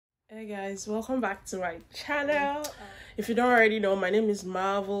Hey guys, welcome back to my channel. If you don't already know, my name is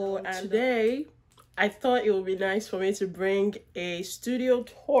Marvel, and today I thought it would be nice for me to bring a studio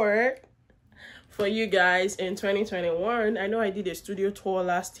tour for you guys in 2021. I know I did a studio tour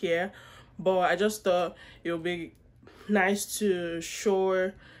last year, but I just thought it would be nice to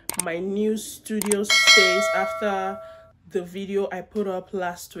show my new studio space after the video I put up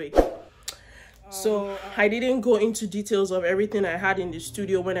last week. So I didn't go into details of everything I had in the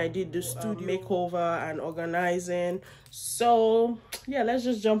studio when I did the studio makeover and organizing. So yeah, let's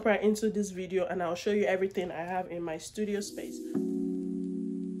just jump right into this video and I'll show you everything I have in my studio space.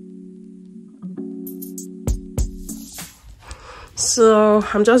 So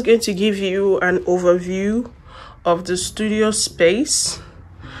I'm just going to give you an overview of the studio space.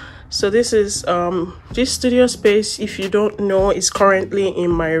 So this is this studio space, if you don't know, is currently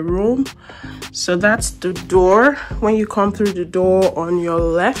in my room. So that's the door. When you come through the door on your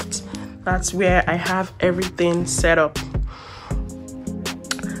left, that's where I have everything set up.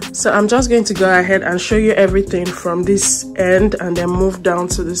 So I'm just going to go ahead and show you everything from this end and then move down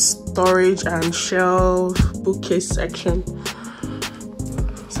to the storage and shelf bookcase section.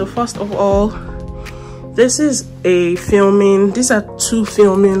 So first of all, this is these are two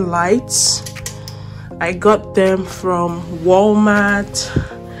filming lights. I got them from Walmart,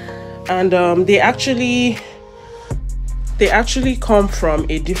 and they actually come from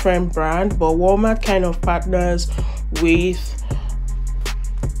a different brand, but Walmart kind of partners with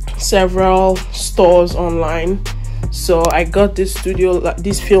several stores online. So I got these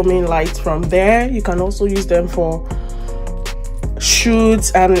filming lights from there. You can also use them for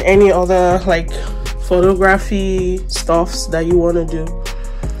shoots and any other like photography stuffs that you want to do.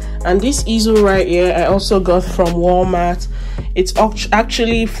 And this easel right here I also got from Walmart. It's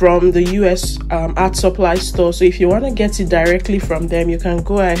actually from the US art supply store, so if you want to get it directly from them, you can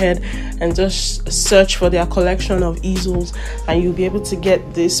go ahead and just search for their collection of easels and you'll be able to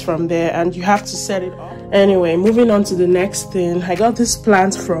get this from there, and you have to set it up. Anyway, moving on to the next thing, I got this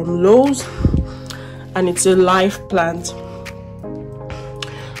plant from Lowe's and it's a live plant.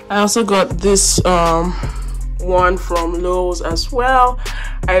 I also got this one from Lowe's as well.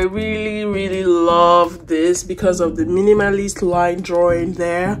 I really love this because of the minimalist line drawing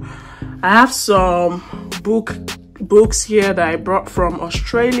there. I have some books here that I brought from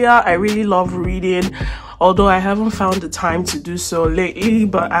Australia. I really love reading, although I haven't found the time to do so lately,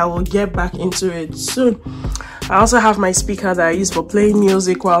 but I will get back into it soon. I also have my speaker that I use for playing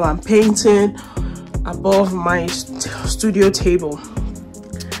music while I'm painting above my studio table.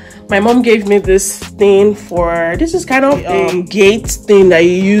 My mom gave me this thing this is kind of a gate thing that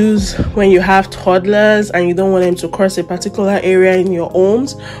you use when you have toddlers and you don't want them to cross a particular area in your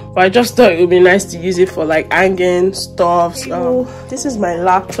homes. But I just thought it would be nice to use it for like hanging stuff. This is my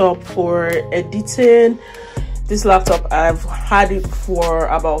laptop for editing. This laptop, I've had it for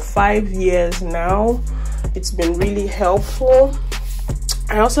about 5 years now. It's been really helpful.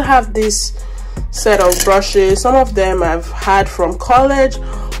 I also have this set of brushes. Some of them I've had from college,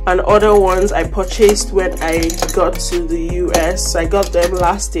 and other ones I purchased when I got to the US. I got them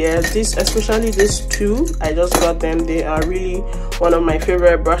last year. Especially these two, I just got them. They are really one of my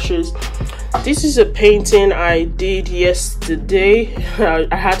favorite brushes. This is a painting I did yesterday.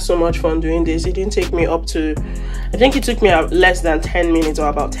 I had so much fun doing this. It didn't take me up to, I think it took me less than 10 minutes or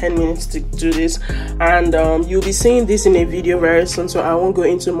about 10 minutes to do this. And you'll be seeing this in a video very soon, so I won't go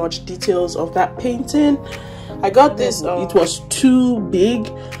into much details of that painting. I got this, it was too big,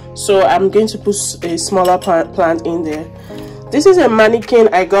 so I'm going to put a smaller plant in there. This is a mannequin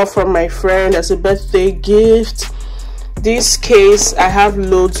I got from my friend as a birthday gift. This case, I have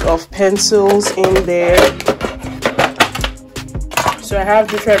loads of pencils in there. So I have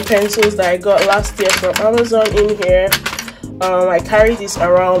different pencils that I got last year from Amazon in here. I carry this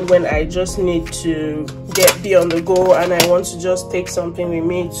around when I just need to be on the go and I want to just take something with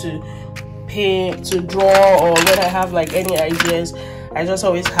me to paint, to draw, or when I have like any ideas. I just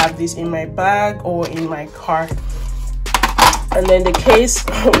always have this in my bag or in my car. And then the case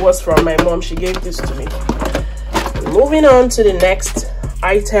was from my mom. She gave this to me. Moving on to the next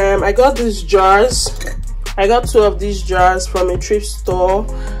item, I got these jars. I got 2 of these jars from a thrift store.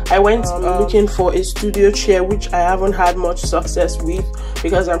 I went looking for a studio chair, which I haven't had much success with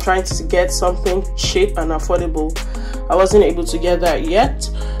because I'm trying to get something cheap and affordable. I wasn't able to get that yet,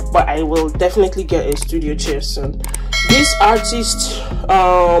 but I will definitely get a studio chair soon. This artist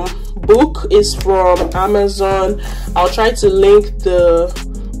book is from Amazon. I'll try to link the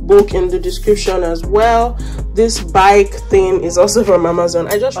book in the description as well. This bike thing is also from Amazon.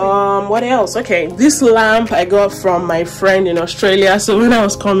 I just what else? Okay, this lamp I got from my friend in Australia. So when I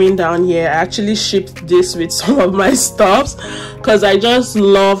was coming down here, I actually shipped this with some of my stuffs, because I just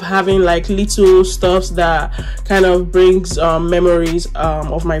love having like little stuffs that kind of brings memories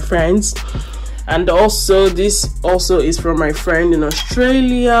of my friends. And also this also is from my friend in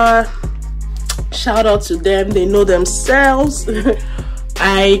Australia. Shout out to them, they know themselves.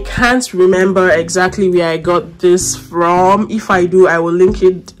 I can't remember exactly where I got this from. If I do, I will link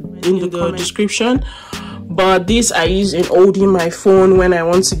it in the description. But this I use in holding my phone when I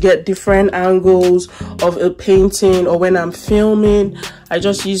want to get different angles of a painting, or when I'm filming. I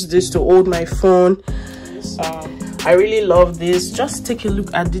just use this to hold my phone. I really love this. Just take a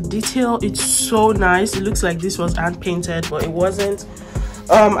look at the detail. It's so nice. It looks like this was hand painted, but it wasn't.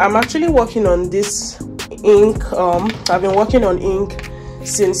 I'm actually working on this ink. I've been working on ink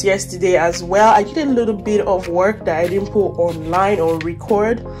since yesterday as well. I did a little bit of work that I didn't put online or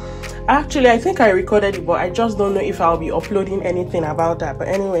record. Actually, I think I recorded it, but I just don't know if I'll be uploading anything about that. But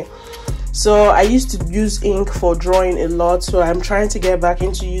anyway, so I used to use ink for drawing a lot, so I'm trying to get back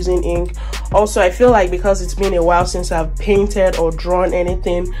into using ink. Also, I feel like because it's been a while since I've painted or drawn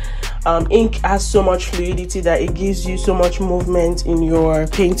anything, ink has so much fluidity that it gives you so much movement in your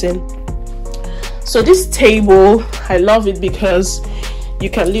painting. So this table, I love it because you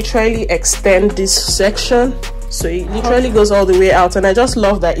can literally extend this section, so it literally goes all the way out. And I just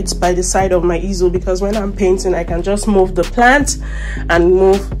love that it's by the side of my easel, because when I'm painting I can just move the plant and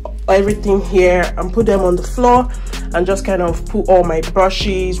move everything here and put them on the floor, and just kind of put all my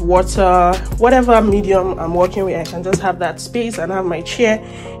brushes, water, whatever medium I'm working with. I can just have that space and have my chair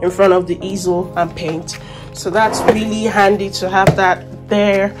in front of the easel and paint. So that's really handy to have that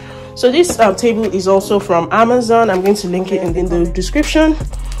there. So this table is also from Amazon. I'm going to link it in the description.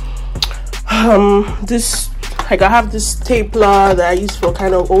 I have this stapler that I use for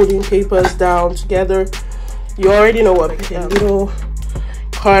kind of holding papers down together. You already know what little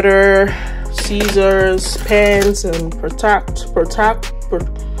cutter, scissors, pens, and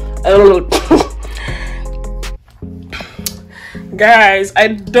guys, I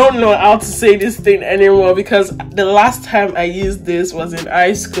don't know how to say this thing anymore, because the last time I used this was in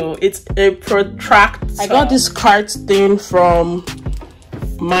high school. It's a protractor. I got this cart thing from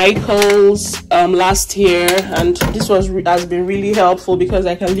Michael's last year, and this has been really helpful because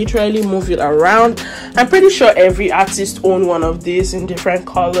I can literally move it around. I'm pretty sure every artist owns one of these in different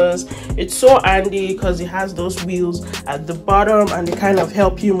colors. It's so handy because it has those wheels at the bottom, and they kind of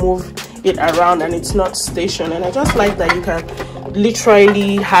help you move it around, and it's not stationary. And I just like that you can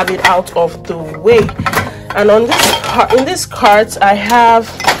literally have it out of the way. And on this in this cart I have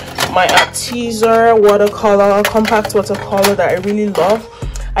my Artisan watercolor, compact watercolor that I really love.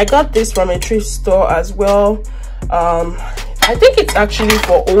 I got this from a thrift store as well. I think it's actually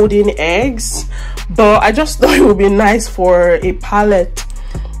for holding eggs, but I just thought it would be nice for a palette.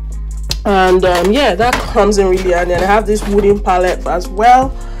 And yeah, that comes in really handy. And I have this wooden palette as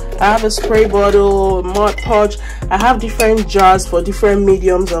well. I have a spray bottle, Mod Podge. I have different jars for different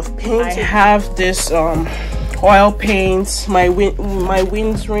mediums of paint. I have this oil paints, my Winsor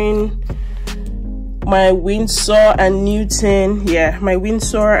and Newton. Yeah, my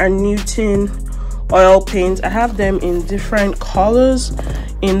Winsor and Newton oil paints. I have them in different colors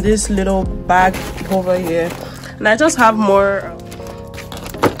in this little bag over here. And I just have more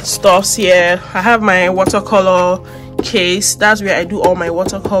stuffs here. I have my watercolor case. That's where I do all my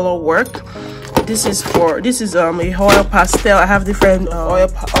watercolor work. This is a oil pastel. I have different oil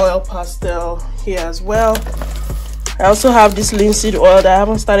pastel here as well. I also have this linseed oil that I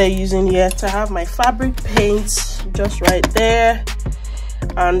haven't started using yet. I have my fabric paints just right there,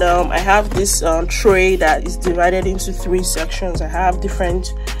 and I have this tray that is divided into 3 sections. I have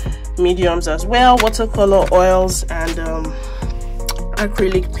different mediums as well, watercolor, oils, and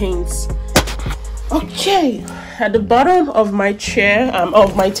acrylic paints. Okay, at the bottom of my chair,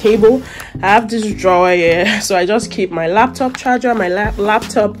 of my table, I have this drawer here. So I just keep my laptop charger, my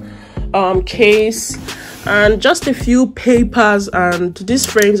laptop case, and just a few papers. And these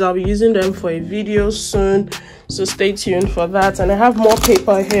frames, I'll be using them for a video soon, so stay tuned for that. And I have more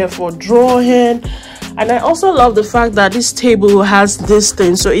paper here for drawing. And I also love the fact that this table has this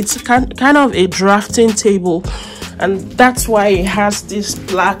thing, so it's kind of a drafting table, and that's why it has this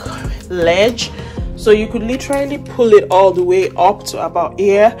black ledge. So you could literally pull it all the way up to about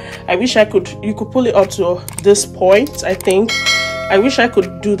here. I wish you could pull it up to this point, I think. I wish I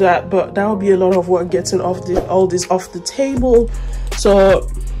could do that, but that would be a lot of work getting all this off the table. So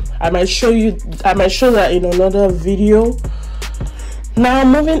I might show that in another video. Now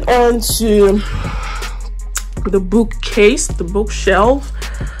moving on to the bookcase, the bookshelf.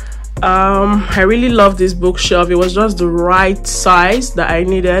 I really love this bookshelf. It was just the right size that I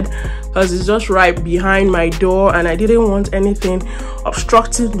needed, because it's just right behind my door and I didn't want anything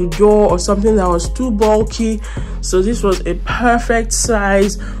obstructing the door or something that was too bulky. So this was a perfect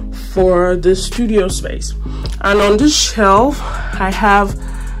size for the studio space. And on this shelf I have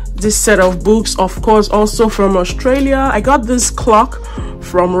this set of books, of course also from Australia. I got this clock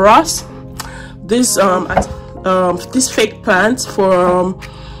from Ross, this fake plant from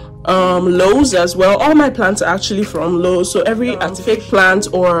Lowe's as well. All my plants are actually from Lowe's, so every fake plant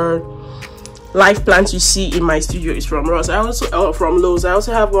or live plant you see in my studio is from Ross. I also from Lowe's. I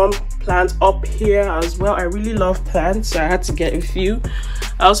also have one plant up here as well. I really love plants, so I had to get a few.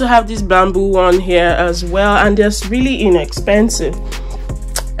 I also have this bamboo one here as well, and they're really inexpensive.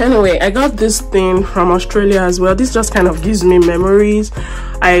 Anyway, I got this thing from Australia as well. This just kind of gives me memories.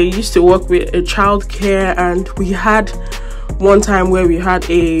 I used to work with a childcare, and we had one time where we had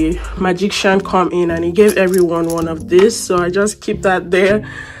a magician come in and he gave everyone one of this, so I just keep that there.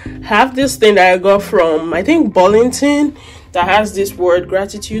 Have this thing that I got from, I think, Burlington, that has this word: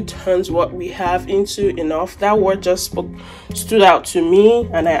 gratitude turns what we have into enough. That word just stood out to me,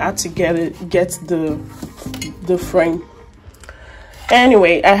 and I had to get the frame.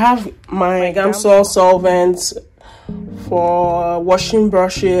 Anyway, I have my Gamsol solvents for washing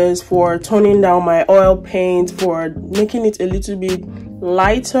brushes, for toning down my oil paint, for making it a little bit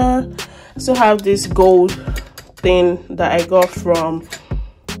lighter. I also have this gold thing that I got from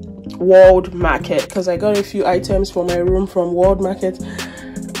World Market, because I got a few items for my room from World Market,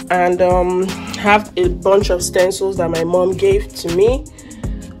 and have a bunch of stencils that my mom gave to me.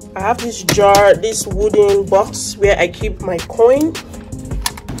 I have this jar, this wooden box where I keep my coin.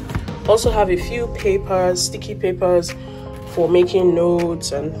 Also have a few papers, sticky papers for making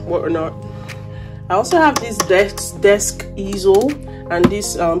notes and whatnot. I also have this desk easel and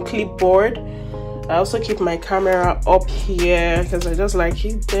this clipboard. I also keep my camera up here because I just like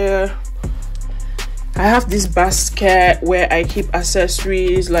it there. I have this basket where I keep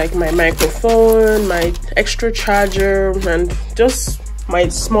accessories like my microphone, my extra charger, and just my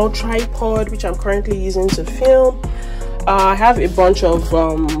small tripod, which I'm currently using to film. I have a bunch of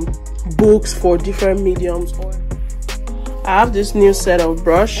books for different mediums. I have this new set of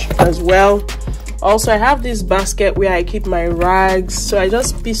brush as well. Also, I have this basket where I keep my rags. So I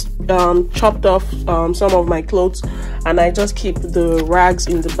just chopped off some of my clothes and I just keep the rags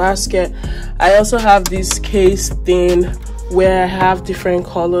in the basket. I also have this case thing where I have different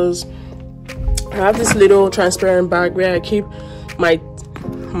colors. I have this little transparent bag where I keep my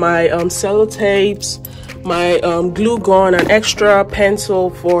sellotapes, my glue gun, and extra pencil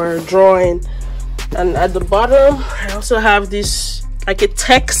for drawing. And at the bottom I also have this like a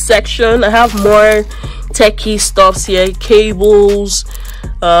tech section. I have more techie stuffs here, cables.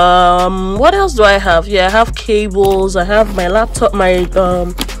 What else do I have? Yeah, I have cables. I have my laptop, my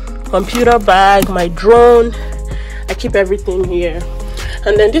computer bag, my drone. I keep everything here.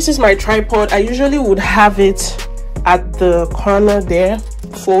 And then this is my tripod. I usually would have it at the corner there,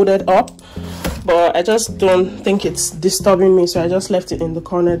 folded up, but I just don't think it's disturbing me, so I just left it in the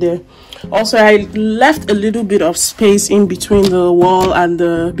corner there. Also, I left a little bit of space in between the wall and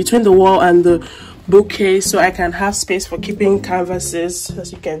the bookcase, so I can have space for keeping canvases.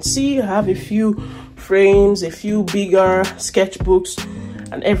 As you can see, I have a few frames, a few bigger sketchbooks,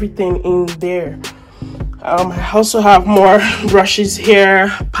 and everything in there. I also have more brushes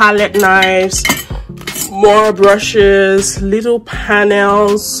here, palette knives, more brushes, little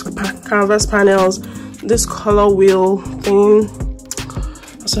panels, canvas panels, this color wheel thing.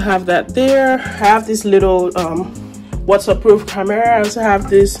 Also have that there. I have this little waterproof camera. I also have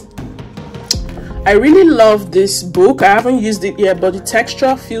this. I really love this book. I haven't used it yet, but the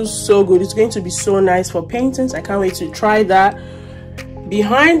texture feels so good. It's going to be so nice for paintings. I can't wait to try that.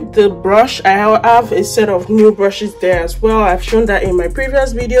 Behind the brush, I have a set of new brushes there as well. I've shown that in my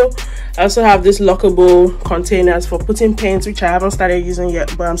previous video. I also have these lockable containers for putting paints, which I haven't started using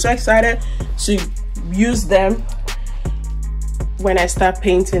yet, but I'm so excited to use them when I start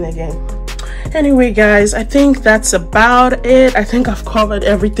painting again. Anyway guys, I think that's about it. I think I've covered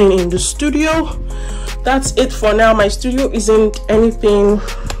everything in the studio. That's it for now. My studio isn't anything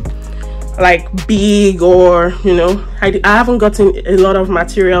like big, or you know, I haven't gotten a lot of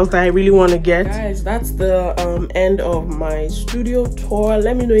materials that I really want to get. Guys, that's the end of my studio tour.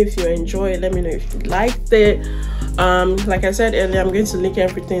 Let me know if you enjoy it. Let me know if you liked it. Like I said earlier, I'm going to link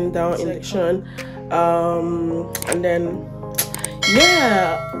everything down in the section, and then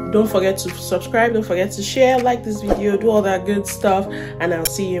yeah, don't forget to subscribe, don't forget to share, like this video, do all that good stuff, and I'll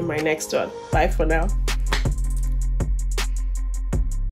see you in my next one. Bye for now.